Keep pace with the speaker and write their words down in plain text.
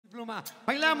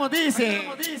Bailamos, dice.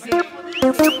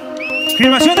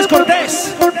 Filmaciones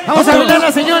Cortés. Vamos a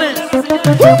bailarla, señores.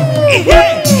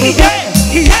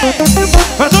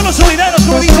 Para todos los solideros,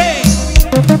 como dice.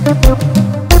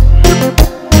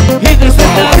 Y te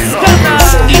sueltas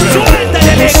ganas. Y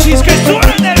suéltale, Alexis, que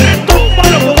suene,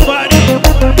 retúmbalo, compadre.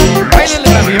 Báilale,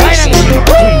 papi, báilale.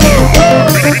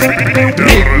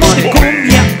 Ritmo de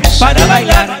cumbia para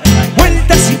bailar,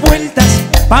 vueltas y vueltas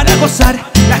para gozar.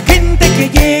 La gente que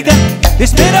llega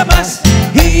espera más,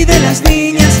 y de las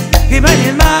niñas que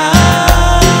bailen más.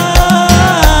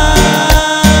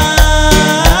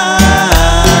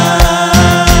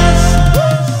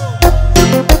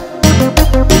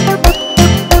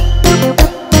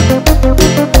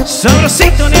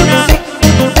 Sabrosito, nena,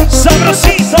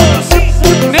 sabrosito,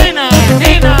 Nena,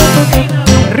 nena.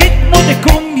 ritmo de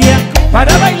cumbia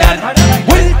para bailar,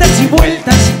 vueltas y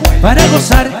vueltas para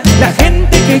gozar. La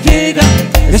gente que llega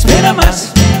espera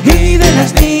más, y de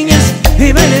las niñas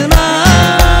que bailen más.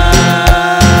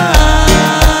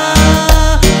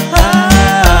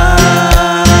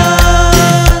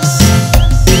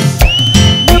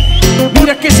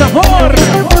 Mira qué sabor,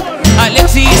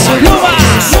 Alexis Luma.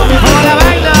 Vamos a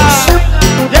bailar.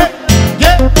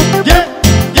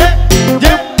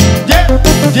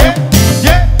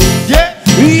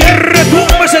 Y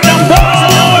retumba ese tambor.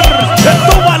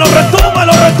 Retúmbalo,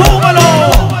 retúmbalo, retúmbalo.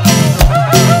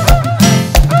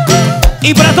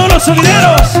 Y para todos los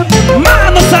solideros,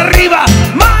 manos arriba,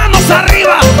 manos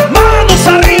arriba, manos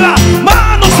arriba,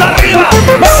 manos arriba,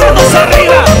 manos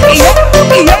arriba.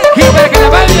 Y para que la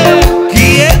bailen.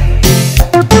 ¿Quién?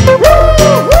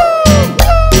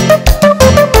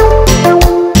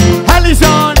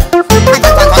 Allison.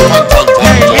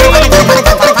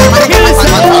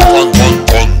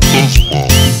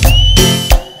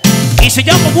 Y se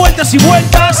llama Vueltas y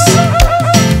Vueltas.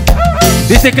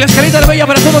 Dice que la escalita la bella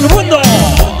para todo el mundo.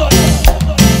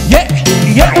 Yeah,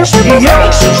 yeah,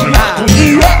 yeah.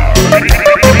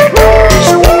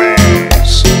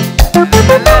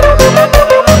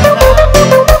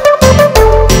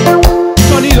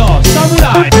 Sonido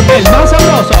Samurai, el más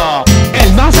sabroso,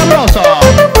 el más sabroso,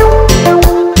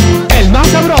 el más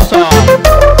sabroso.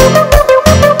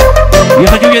 Y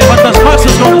esta lluvia de fantasmas,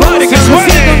 compadre, que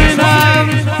suene.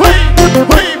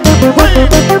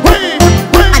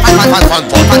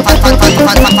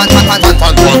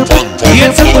 Y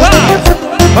el celular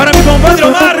para mi compadre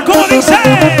Omar, ¿cómo dice?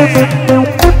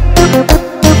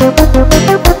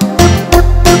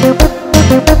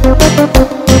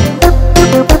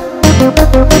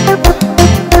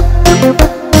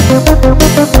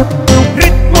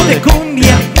 Ritmo de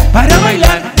cumbia para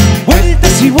bailar,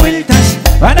 vueltas y vueltas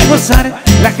para gozar.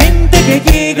 La gente que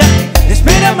llega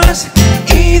espera más,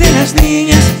 y de las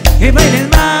niñas que bailen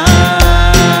más.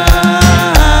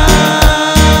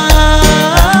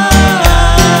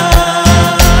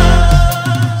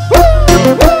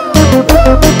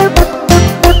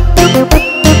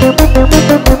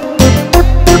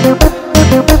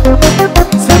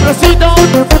 Sabrosito.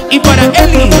 Y para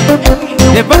Eli,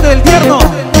 de parte del tierno,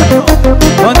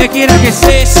 donde quiera que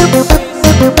estés,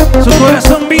 su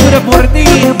corazón vibra por ti,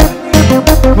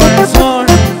 corazón.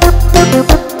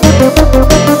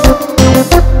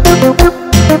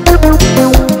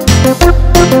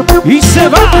 Y se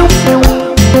va.